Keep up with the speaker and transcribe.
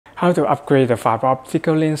How to upgrade the fiber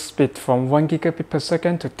optical link speed from 1 gigabit per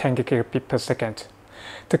second to 10 gigabit per second.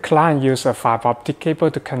 The client uses a fiber optic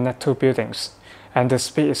cable to connect two buildings, and the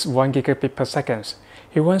speed is 1 gigabit per second.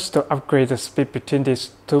 He wants to upgrade the speed between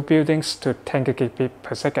these two buildings to 10 gigabit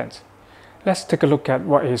per second. Let's take a look at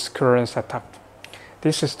what is current setup.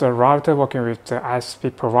 This is the router working with the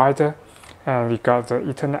ISP provider, and we got the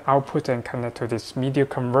Ethernet output and connect to this media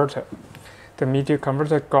converter. The media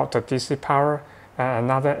converter got the DC power, and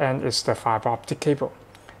another end is the fiber optic cable.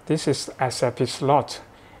 This is SFP slot.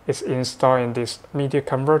 It's installed in this media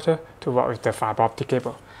converter to work with the fiber optic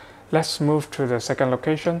cable. Let's move to the second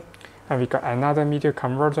location, and we got another media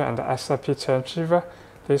converter and the SFP transceiver.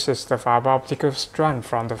 This is the fiber optical strand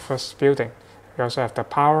from the first building. We also have the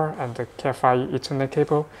power and the Cat5e Ethernet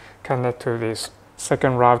cable connect to this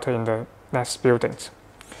second router in the next buildings.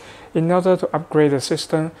 In order to upgrade the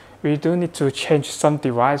system, we do need to change some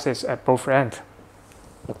devices at both ends.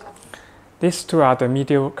 These two are the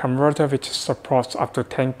media converter which supports up to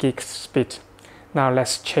 10 gig speed. Now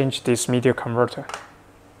let's change this media converter.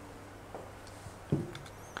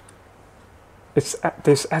 This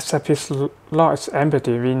SFP slot is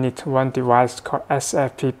empty. We need one device called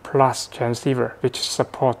SFP plus transceiver which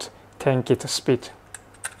supports 10 gig speed.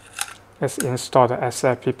 Let's install the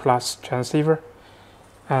SFP plus transceiver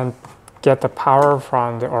and get the power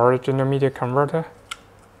from the original media converter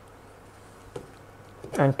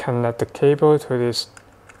and connect the cable to this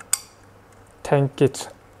 10 gig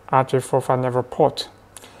RJ45 network port.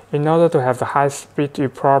 In order to have the high speed, you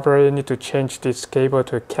probably need to change this cable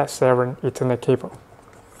to a Cat7 Ethernet cable.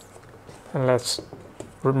 And let's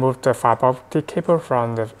remove the fiber optic cable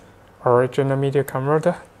from the original media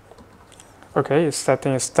converter. Okay,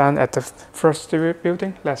 setting is done at the first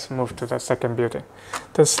building. Let's move to the second building.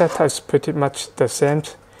 The setup is pretty much the same.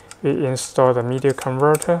 We install the media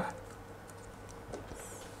converter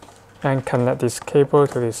and connect this cable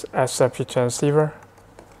to this SFP transceiver.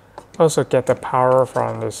 Also get the power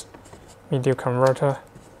from this media converter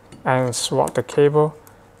and swap the cable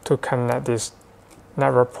to connect this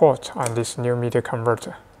network port on this new media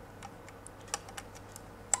converter.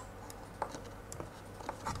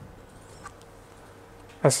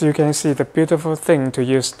 As you can see, the beautiful thing to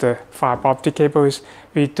use the fiber optic cable is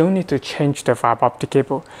we don't need to change the fiber optic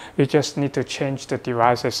cable. We just need to change the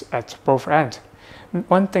devices at both ends.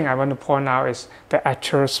 One thing I want to point out is the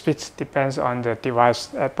actual speed depends on the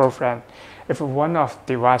device at both ends. If one of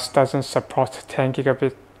the device doesn't support 10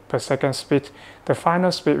 gigabit per second speed, the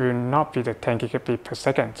final speed will not be the 10 gigabit per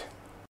second.